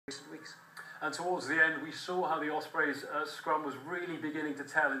recent weeks. And towards the end, we saw how the Ospreys' scrum was really beginning to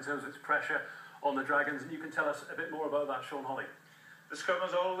tell in terms of its pressure on the Dragons. And you can tell us a bit more about that, Sean Holley. The scrum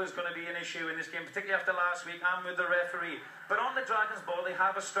is always going to be an issue in this game, particularly after last week and with the referee. But on the Dragons' ball, they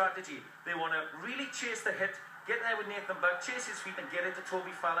have a strategy. They want to really chase the hit, get there with Nathan Buck, chase his feet and get it to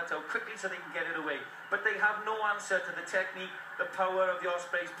Toby Faletau quickly so they can get it away. But they have no answer to the technique, the power of the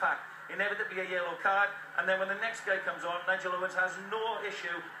Ospreys' pack. Inevitably a yellow card, and then when the next guy comes on, Nigel Owens has no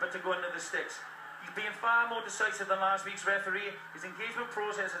issue but to go into the sticks. He's being far more decisive than last week's referee. His engagement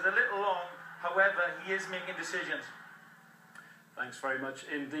process is a little long, however, he is making decisions. Thanks very much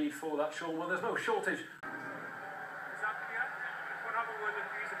indeed for that, Sean. Well, there's no shortage. Exactly, yeah. We'll have a word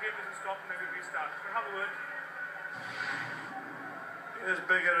with these. The game doesn't stop and then we restart. We'll have a word. Here's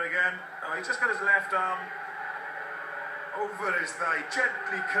Bigger again. Oh, he just got his left arm over his thigh,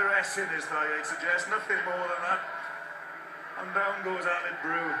 gently caressing his thigh, I'd suggest. Nothing more than that. And down goes Aled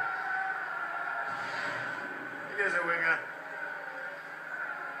Brew. Here's a winger.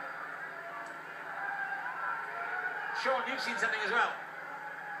 Sean, you've seen something as well.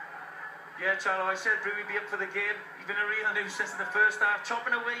 Yeah, Charlo, I said Brew would be up for the game. He's been a real nuisance in the first half,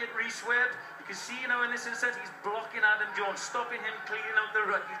 chopping away at Rhys Webb. You can see, in this instance, he's blocking Adam Jones, stopping him, cleaning out the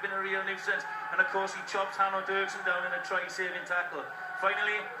ruck. He's been a real nuisance. And, of course, he chops Hanno Dirksen down in a try-saving tackle.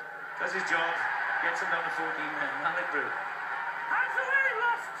 Finally, does his job, gets him down to 14 men. Aled Brew. Hands away,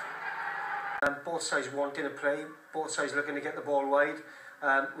 lost! Both sides wanting to play, both sides looking to get the ball wide.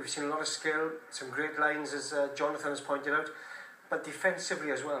 We've seen a lot of skill, some great lines, as Jonathan has pointed out, but defensively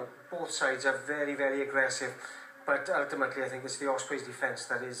as well. Both sides are very, very aggressive, but ultimately I think it's the Ospreys' defence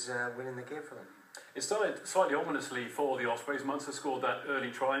that is winning the game for them. It started slightly ominously for the Ospreys. Munster scored that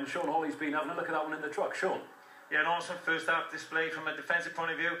early try, and Sean Holley's been having a look at that one in the truck. Sean? Yeah, an awesome first half display from a defensive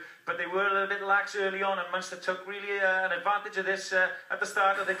point of view, but they were a little bit lax early on, and Munster took really an advantage of this at the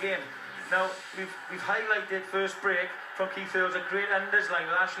start of the game. Now, we've highlighted first break from Keith Earls, a great unders line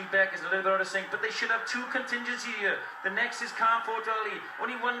with Ashley Beck is a little bit out of sync, but they should have two contingencies here. The next is Carnforth Rally.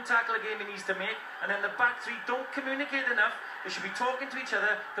 Only one tackle a game he needs to make, and then the back three don't communicate enough. They should be talking to each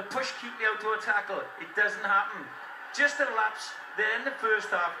other to push Keatley out to a tackle. It doesn't happen. Just a lapse there in the first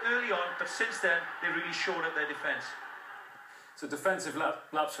half, early on, but since then, they really showed up their defence. It's a defensive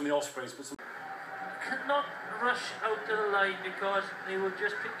lapse from the Ospreys, but some... Cannot rush out to the line because they will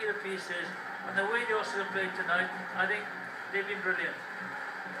just pick you to pieces. And the way the Ospreys have played tonight, I think they've been brilliant.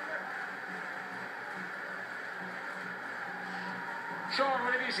 Sean,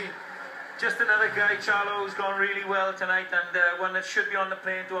 what have you seen? Just another guy, Charlo, who's gone really well tonight, and one that should be on the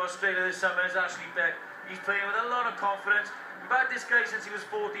plane to Australia this summer is Ashley Beck. He's playing with a lot of confidence. We've had this guy since he was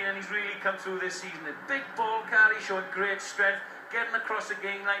 14 and he's really come through this season. A big ball carry, showing great strength, getting across the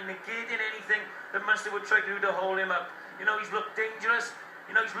game line, negating anything that Munster would try to do to hold him up. He's looked dangerous.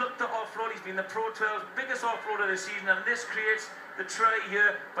 He's looked to offload. He's been the Pro 12's biggest offloader this season, and this creates the try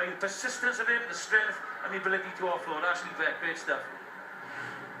here by the persistence of him, the strength, and the ability to offload. Ashley Beck, great stuff.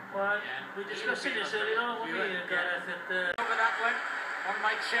 Well, we discussed this earlier on, weren't we, Gareth? Over that one on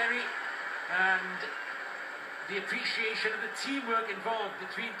Mike Sherry, and the appreciation of the teamwork involved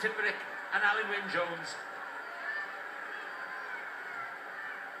between Tipperick and Alan Wynne-Jones.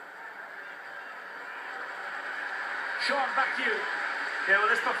 Sean, back to you. Yeah, well,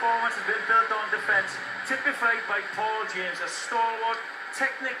 this performance has been built on defence, typified by Paul James, a stalwart,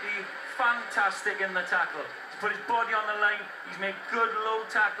 technically fantastic in the tackle. He's put his body on the line, he's made good low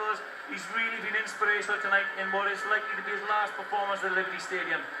tackles, he's really been inspirational tonight in what is likely to be his last performance at the Liberty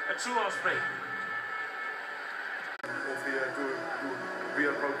Stadium. A true Osprey. Hopefully a good,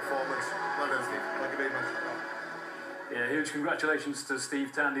 real proud performance. Well done, Steve. Thank you very much. Yeah, huge congratulations to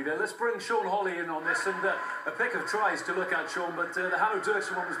Steve Tandy there. Let's bring Sean Holley in on this, and a pick of tries to look at, Sean, but the Hanno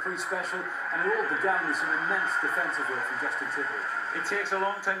Dirksen one was pretty special, and it all began with some immense defensive work from Justin Tipperick. It takes a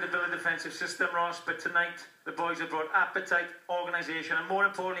long time to build a defensive system, Ross, but tonight the boys have brought appetite, organisation, and more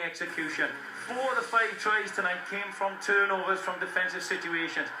importantly, execution. 4 of the 5 tries tonight came from turnovers from defensive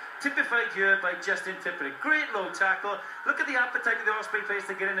situations. Typified here by Justin Tipperick. Great low tackle. Look at the appetite of the Osprey players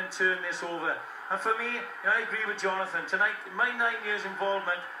to get in and turn this over. And for me, I agree with Jonathan. Tonight, in my 9 years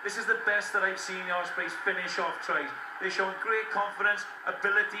involvement, this is the best that I've seen the Ospreys finish off tries. They're showing great confidence,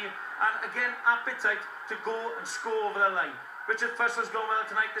 ability, and again, appetite to go and score over the line. Richard Fussell's going well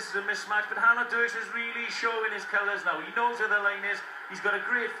tonight. This is a mismatch, but Hanno Dirksen is really showing his colours now. He knows where the line is. He's got a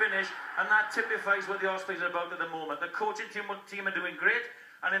great finish, and that typifies what the Ospreys are about at the moment. The coaching team are doing great,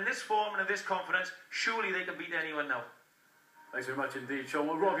 and in this form and in this confidence, surely they can beat anyone now. Thanks very much indeed,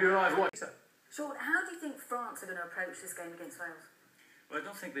 Sean. Well, Rob, you and I have watched. Sean, how do you think France are going to approach this game against Wales? Well, I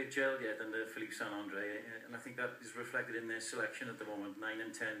don't think they've gelled yet under Philippe Saint-André, and I think that is reflected in their selection at the moment, 9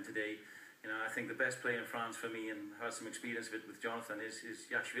 and 10 today. You know, I think the best player in France for me, and had some experience of it with Jonathan, is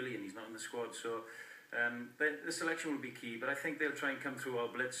Yashvili, and he's not in the squad. So the selection will be key, but I think they'll try and come through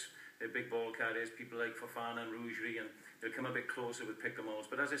our blitz. They're big ball carriers, people like Fofana and Rougerie, and they'll come a bit closer with pick-and-rolls.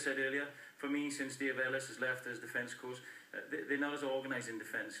 But as I said earlier, for me, since Dave Ellis has left as defence coach, they're not as organised in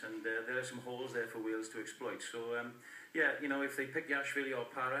defence, and there are some holes there for Wales to exploit. So, yeah, you know, if they pick Yashvili or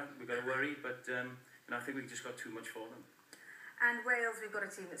Para, we've got to worry, but you know, I think we've just got too much for them. And Wales, we've got a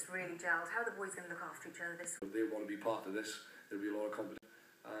team that's really gelled. How are the boys going to look after each other this week? They want to be part of this. There'll be a lot of competition,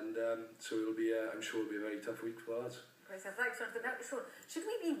 and so it'll be, I'm sure it'll be a very tough week for the lads. Great stuff. Thanks, Jonathan. Now, Sean, should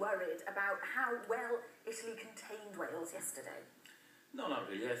we be worried about how well Italy contained Wales yesterday? No, not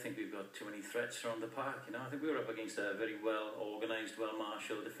really. I think we've got too many threats around the park. You know, I think we were up against a very well organised,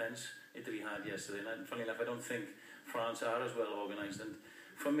 well-marshalled defence Italy had yesterday. And funny enough, I don't think France are as well organised. And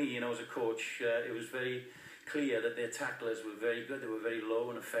for me, you know, as a coach, it was very clear that their tacklers were very good. They were very low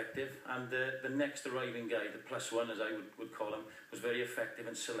and effective. And the next arriving guy, the +1 as I would call him, was very effective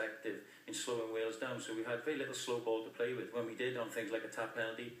and selective in slowing Wales down. So we had very little slow ball to play with. When we did on things like a tap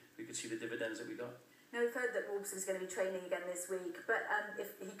penalty, we could see the dividends that we got. Now, we've heard that Wolves is going to be training again this week, but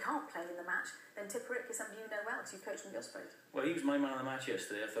if he can't play in the match, then Tipperick is somebody you know well, because you've coached him at Ospreys. Well, he was my man of the match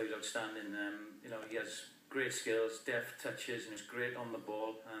yesterday. I thought he was outstanding. You know, he has great skills, deft touches, and he's great on the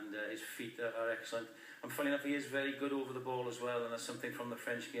ball, and his feet are excellent. And funny enough, he is very good over the ball as well, and that's something from the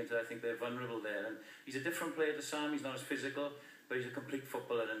French game that I think they're vulnerable there. And he's a different player to Sam. He's not as physical, but he's a complete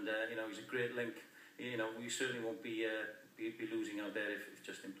footballer, and you know, he's a great link. You know, we certainly won't be losing out there if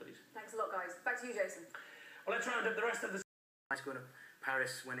Justin plays. Thanks a lot, guys. Back to you, Jason. Well, let's round up the rest of the... Nice going to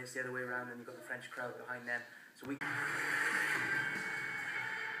Paris when it's the other way around and you've got the French crowd behind them. So we...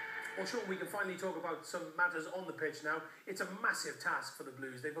 Well, Sean, we can finally talk about some matters on the pitch now. It's a massive task for the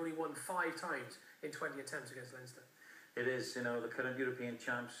Blues. They've only won 5 times in 20 attempts against Leinster. It is, you know, the current European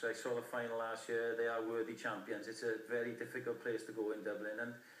champs. I saw the final last year. They are worthy champions. It's a very difficult place to go in Dublin,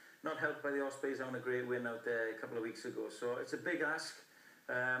 and not helped by the Ospreys having a great win out there a couple of weeks ago. So it's a big ask.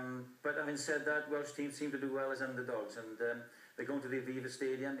 But having said that, Welsh teams seem to do well as underdogs, and they're going to the Aviva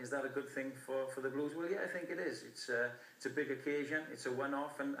Stadium. Is that a good thing for the Blues? Well, yeah, I think it is. It's a big occasion. It's a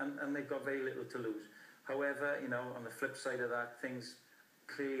one-off, and they've got very little to lose. However, you know, on the flip side of that, things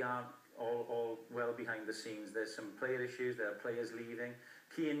clearly aren't all well behind the scenes. There's some player issues. There are players leaving.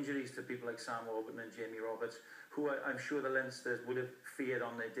 Key injuries to people like Sam Warburton and Jamie Roberts, who I'm sure the Leinsters would have feared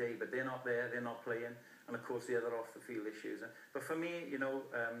on their day, but they're not there. They're not playing. And of course the other off-the-field issues. But for me, you know,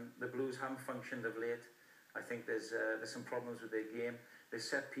 the Blues haven't functioned of late. I think there's some problems with their game. Their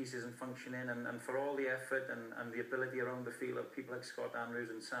set pieces isn't functioning, and for all the effort and the ability around the field of people like Scott Andrews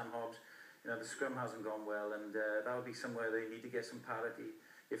and Sam Hobbs, you know, the scrum hasn't gone well, and that'll be somewhere they need to get some parity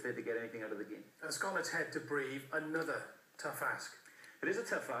if they're to get anything out of the game. And Scarlett's head to Brive, another tough ask. It is a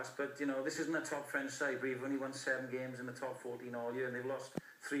tough ask, but you know, this isn't a top French side. Brive only won 7 games in the top 14 all year, and they've lost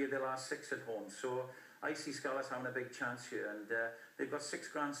 3 of their last 6 at home. So I see Scarlets having a big chance here, and they've got 6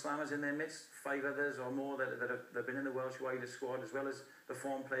 Grand Slammers in their midst, 5 others or more that have been in the Welsh wider squad, as well as the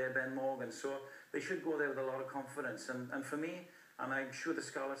form player Ben Morgan. So they should go there with a lot of confidence. And for me, and I'm sure the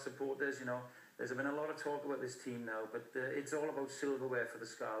Scarlet supporters, you know, there's been a lot of talk about this team now, but it's all about silverware for the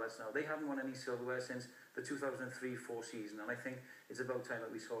Scarlets now. They haven't won any silverware since the 2003-04 season, and I think it's about time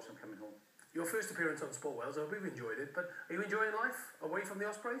that we saw some coming home. Your first appearance on Sport Wales, I hope you've enjoyed it, but are you enjoying life away from the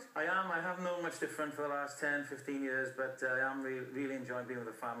Ospreys? I am. I haven't known much different for the last 10, 15 years, but I am really enjoying being with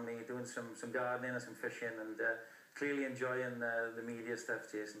the family, doing some gardening and some fishing, and clearly enjoying the media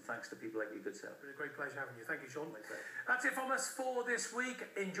stuff, Jason. Thanks to people like you, good self. It's a great pleasure having you. Thank you, Sean. That's it from us for this week.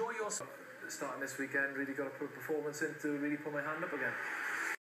 Enjoy your... Starting this weekend, really got to put a performance in to really put my hand up again.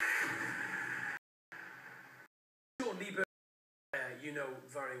 Sean Lieber, you know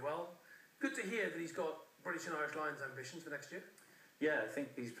very well. Good to hear that he's got British and Irish Lions ambitions for next year. Yeah, I think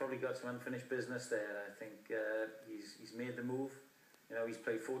he's probably got some unfinished business there. I think he's made the move. You know, he's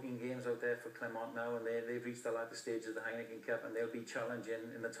played 14 games out there for Clermont now, and they've reached the latter stage of the Heineken Cup, and they'll be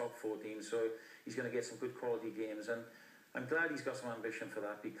challenging in the top 14. So he's going to get some good quality games, and I'm glad he's got some ambition for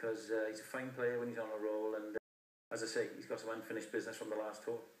that, because he's a fine player when he's on a roll, and as I say, he's got some unfinished business from the last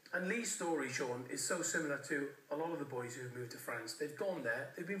tour. And Lee's story, Sean, is so similar to a lot of the boys who've moved to France. They've gone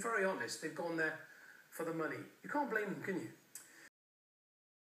there, they've been very honest, they've gone there for the money. You can't blame them, can you?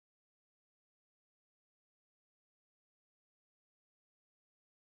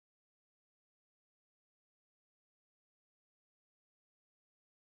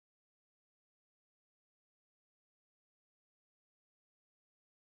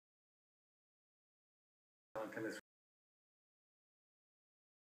 Coming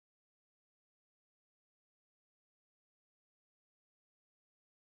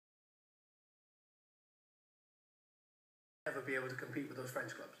ever be able to compete with those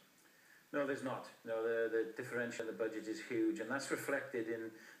French clubs? No, there's not. No, the differential in the budget is huge, and that's reflected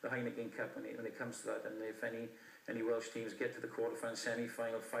in the Heineken Cup when it comes to that. And if any Welsh teams get to the quarterfinal,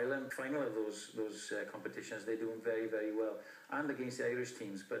 semi-final, final of those competitions, they're doing very, very well, and against the Irish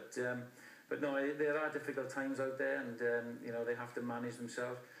teams. But no, there are difficult times out there, and they have to manage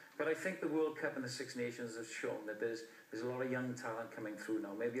themselves. But I think the World Cup and the Six Nations have shown that there's a lot of young talent coming through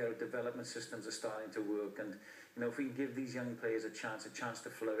now. Maybe our development systems are starting to work, and if we can give these young players a chance to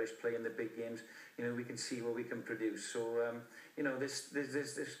flourish, play in the big games, we can see what we can produce. So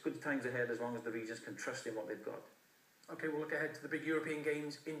there's good times ahead as long as the regions can trust in what they've got. Okay, we'll look ahead to the big European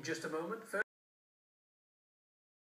games in just a moment.